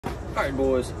Alright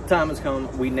boys, time has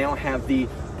come. We now have the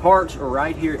parts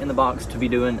right here in the box to be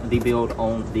doing the build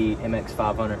on the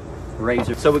MX500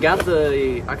 Razor. So we got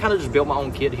I kind of just built my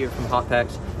own kit here from Hot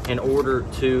Packs in order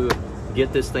to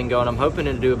get this thing going. I'm hoping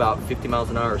to do about 50 miles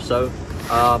an hour or so.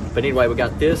 But anyway, we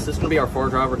got this. This is going to be our far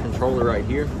driver controller right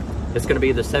here. It's going to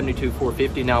be the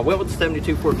 72450. Now I went with the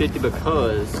 72450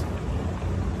 because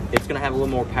it's going to have a little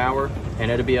more power and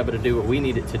it'll be able to do what we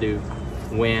need it to do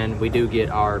when we do get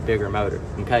our bigger motor.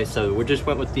 Okay, so we just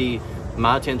went with the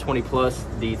My 1020 Plus,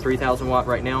 the 3000 watt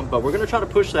right now, but we're going to try to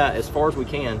push that as far as we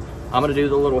can. I'm going to do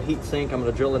the little heat sink. I'm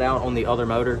going to drill it out on the other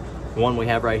motor, the one we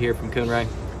have right here from Coonray,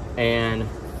 and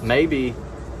maybe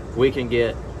we can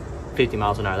get 50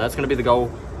 miles an hour. That's going to be the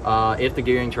goal. If the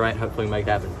gearing's right, hopefully we make it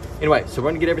happen. Anyway, so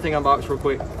we're going to get everything unboxed real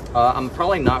quick. I'm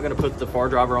probably not going to put the far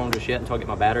driver on just yet until I get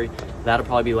my battery. That'll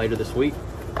probably be later this week.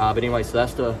 But anyway, so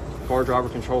that's the far driver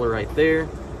controller right there.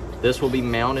 This will be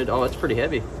mounted. Oh, it's pretty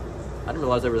heavy. I didn't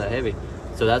realize they were that heavy.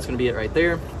 So that's going to be it right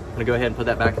there. I'm going to go ahead and put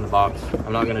that back in the box.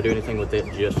 I'm not going to do anything with it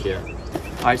just yet.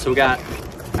 All right, so we got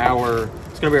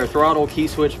it's going to be our throttle, key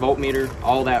switch, voltmeter,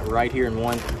 all that right here in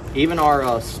one. Even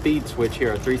our speed switch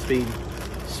here, our 3-speed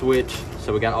switch.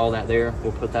 So we got all that there.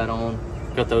 We'll put that on.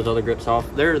 Cut those other grips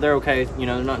off. They're okay. You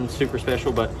know, they're nothing super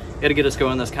special, but it'll get us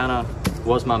going. That's kind of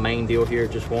was my main deal here,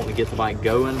 just wanting to get the bike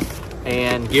going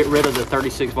and get rid of the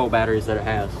 36-volt batteries that it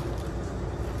has.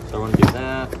 So we're going to do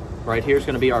that. Right here is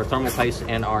going to be our thermal paste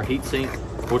and our heat sink,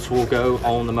 which will go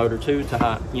on the motor too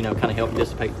to, you know, kind of help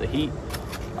dissipate the heat.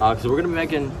 Because we're going to be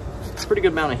making a pretty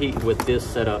good amount of heat with this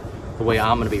setup the way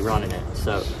I'm going to be running it.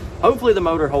 So hopefully the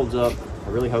motor holds up. I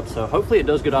really hope so. Hopefully it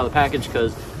does good out of the package,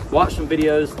 because watched some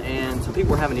videos and some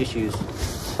people were having issues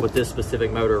with this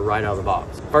specific motor right out of the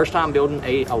box. First time building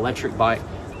a electric bike.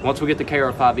 Once we get the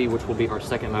KR5E, which will be our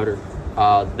second motor,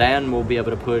 then we'll be able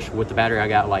to push with the battery I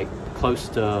got like close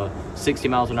to 60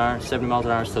 miles an hour, 70 miles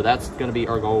an hour. So that's going to be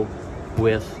our goal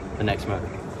with the next motor.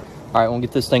 All right, we'll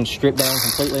get this thing stripped down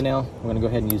completely now. We're going to go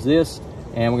ahead and use this,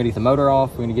 and we're going to get the motor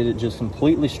off. We're going to get it just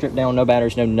completely stripped down, no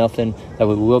batteries, no nothing. That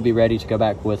we will be ready to go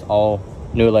back with all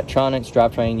new electronics,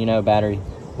 drivetrain, you know, battery.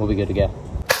 We'll be good to go.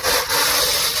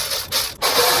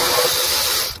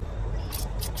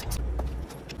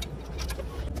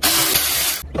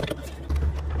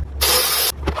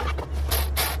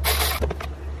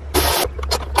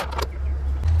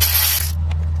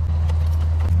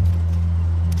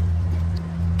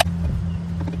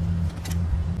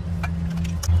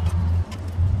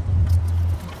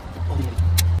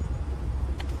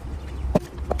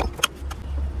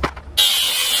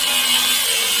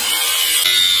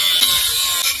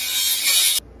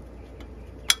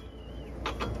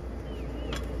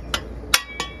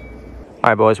 All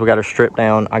right, boys, we got her stripped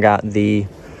down. I got the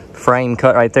frame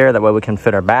cut right there. That way we can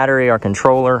fit our battery, our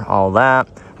controller, all that.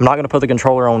 I'm not going to put the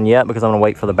controller on yet because I'm going to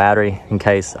wait for the battery in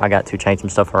case I got to change some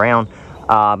stuff around.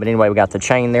 But anyway, we got the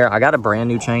chain there. I got a brand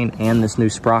new chain and this new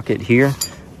sprocket here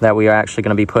that we are actually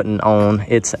going to be putting on.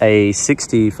 It's a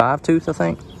 65 tooth, I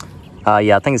think.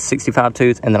 Yeah, I think it's 65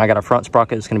 tooth. And then I got a front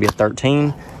sprocket. It's going to be a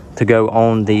 13 to go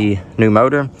on the new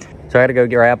motor. So I had to go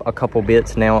grab a couple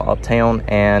bits now uptown,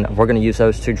 and we're going to use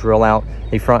those to drill out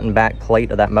the front and back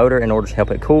plate of that motor in order to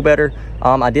help it cool better.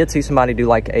 I did see somebody do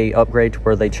like a upgrade to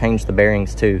where they changed the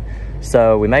bearings too.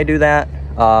 So we may do that.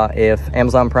 If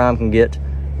Amazon Prime can get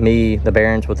me the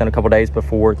bearings within a couple days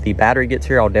before the battery gets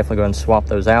here, I'll definitely go ahead and swap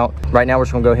those out. Right now we're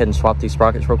just going to go ahead and swap these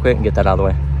sprockets real quick and get that out of the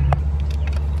way.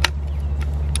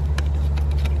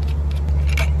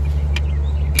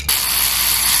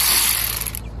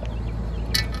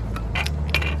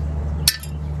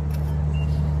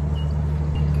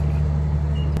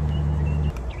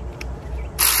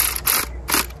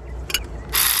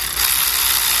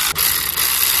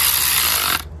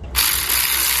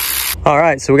 All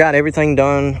right, so we got everything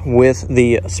done with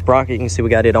the sprocket. You can see we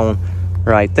got it on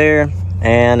right there.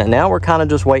 And now we're kind of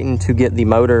just waiting to get the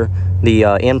motor, the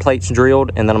end plates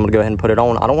drilled, and then I'm gonna go ahead and put it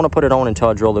on. I don't wanna put it on until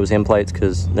I drill those end plates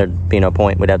because there'd be no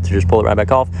point. We'd have to just pull it right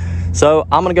back off. So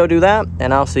I'm gonna go do that,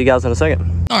 and I'll see you guys in a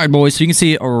second. All right, boys, so you can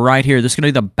see right here, this is gonna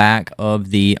be the back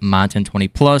of the My 1020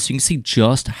 Plus. You can see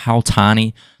just how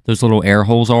tiny those little air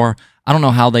holes are. I don't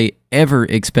know how they ever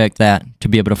expect that to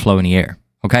be able to flow in the air.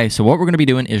 Okay, so what we're going to be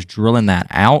doing is drilling that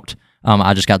out.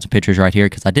 I just got some pictures right here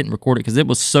because I didn't record it because it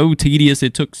was so tedious.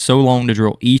 It took so long to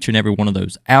drill each and every one of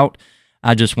those out.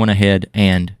 I just went ahead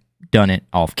and done it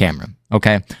off camera.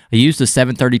 Okay, I used the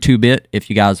 732-bit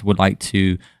if you guys would like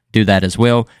to do that as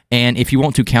well. And if you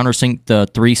want to countersink the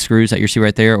 3 screws that you see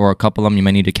right there, or a couple of them, you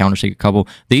may need to countersink a couple.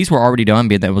 These were already done,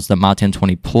 being that was the My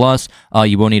 1020 Plus.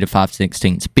 You will need a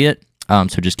 5/16 bit,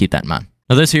 so just keep that in mind.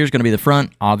 Now this here is going to be the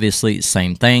front. Obviously,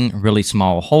 same thing, really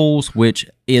small holes, which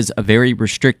is a very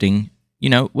restricting, you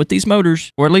know, with these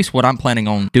motors, or at least what I'm planning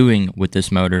on doing with this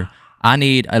motor. I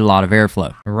need a lot of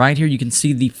airflow. Right here, you can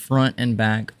see the front and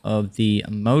back of the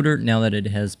motor now that it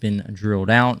has been drilled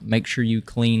out. Make sure you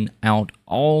clean out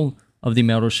all of the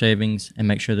metal shavings and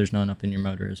make sure there's none up in your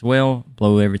motor as well.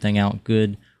 Blow everything out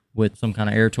good with some kind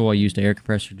of air tool. I used the air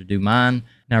compressor to do mine.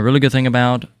 Now, a really good thing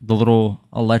about the little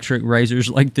electric razors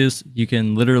like this, you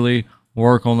can literally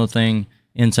work on the thing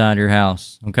inside your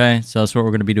house, okay? So that's what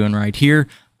we're going to be doing right here.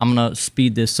 I'm going to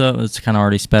speed this up. It's kind of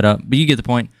already sped up, but you get the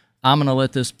point. I'm going to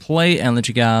let this play and let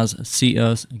you guys see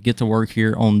us get to work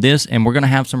here on this, and we're going to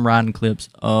have some riding clips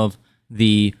of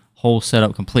the whole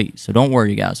setup complete. So don't worry,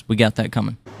 you guys. We got that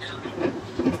coming.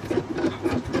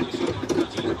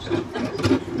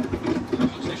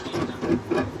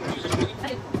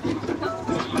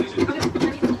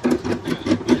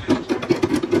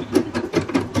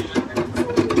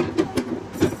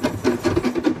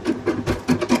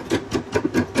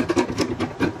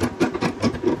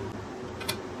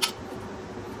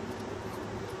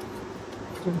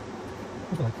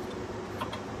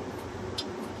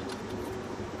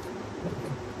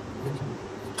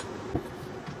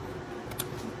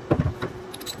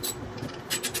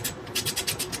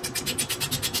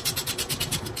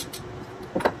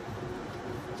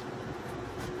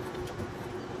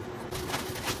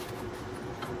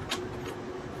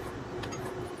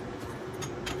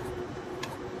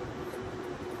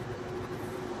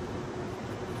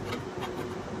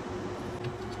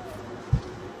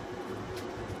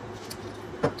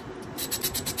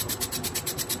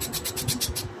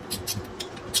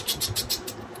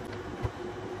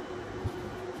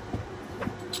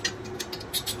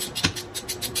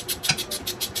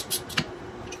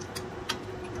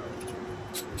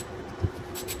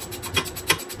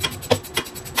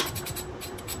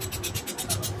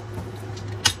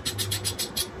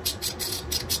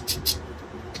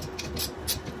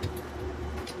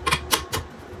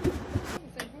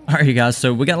 Alright, you guys,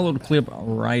 so we got a little clip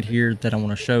right here that I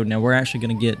want to show. Now, we're actually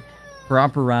going to get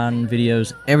proper riding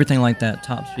videos, everything like that,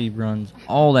 top speed runs,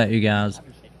 all that, you guys,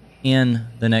 in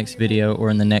the next video or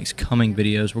in the next coming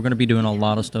videos. We're going to be doing a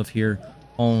lot of stuff here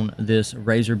on this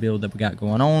Razor build that we got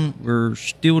going on. We're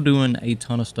still doing a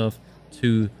ton of stuff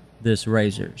to this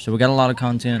Razor, so we got a lot of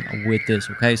content with this,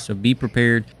 okay? So be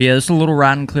prepared. Yeah, this is a little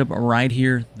riding clip right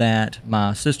here that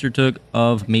my sister took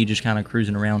of me just kind of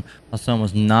cruising around. My son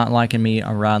was not liking me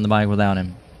riding the bike without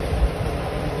him.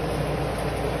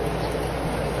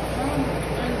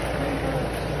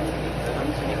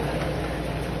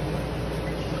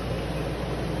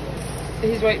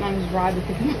 He's waiting on his ride to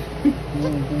pick him up.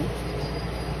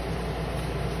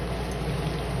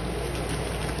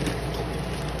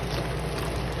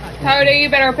 Cody, you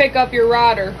better pick up your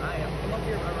rider. I am. I'm up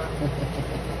here, right.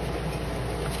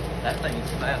 That thing is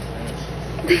fast, man.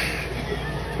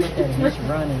 Look at him, he's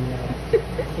running now.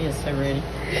 He is so ready.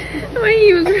 The way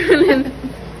he was running.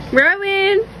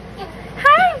 Rowan!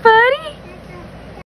 Hi, buddy!